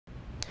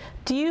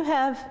Do you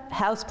have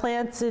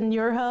houseplants in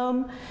your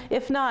home?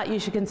 If not, you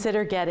should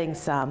consider getting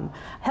some.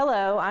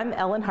 Hello, I'm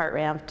Ellen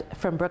Hartranft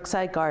from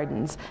Brookside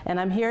Gardens, and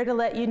I'm here to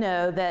let you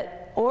know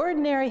that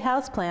ordinary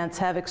houseplants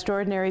have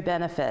extraordinary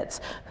benefits.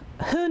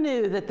 Who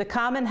knew that the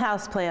common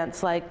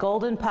houseplants like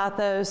golden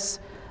pothos,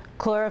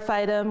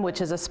 chlorophytum, which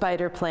is a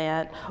spider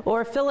plant,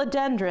 or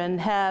philodendron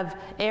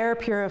have air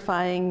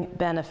purifying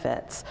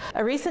benefits?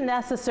 A recent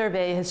NASA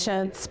survey has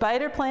shown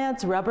spider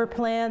plants, rubber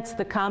plants,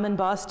 the common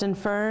Boston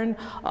fern,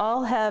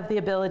 all have the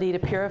ability to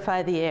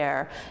purify the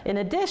air. In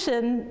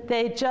addition,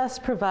 they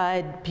just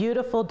provide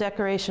beautiful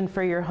decoration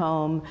for your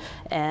home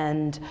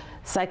and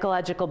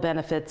psychological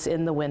benefits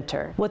in the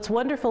winter. What's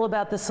wonderful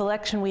about the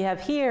selection we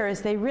have here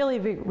is they really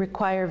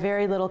require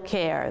very little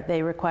care.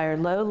 They require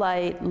low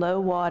light, low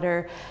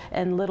water,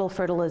 and little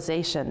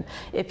fertilization.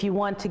 If you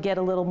want to get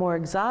a little more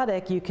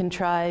exotic, you can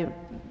try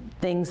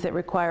things that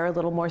require a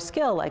little more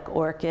skill, like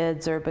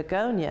orchids or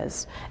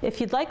begonias.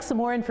 If you'd like some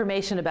more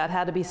information about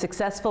how to be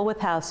successful with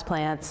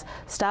houseplants,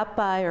 stop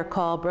by or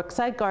call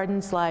Brookside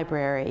Gardens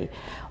Library,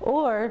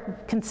 or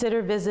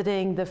consider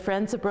visiting the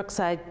Friends of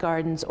Brookside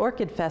Gardens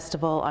Orchid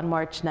Festival on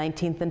March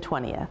 19th and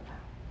 20th.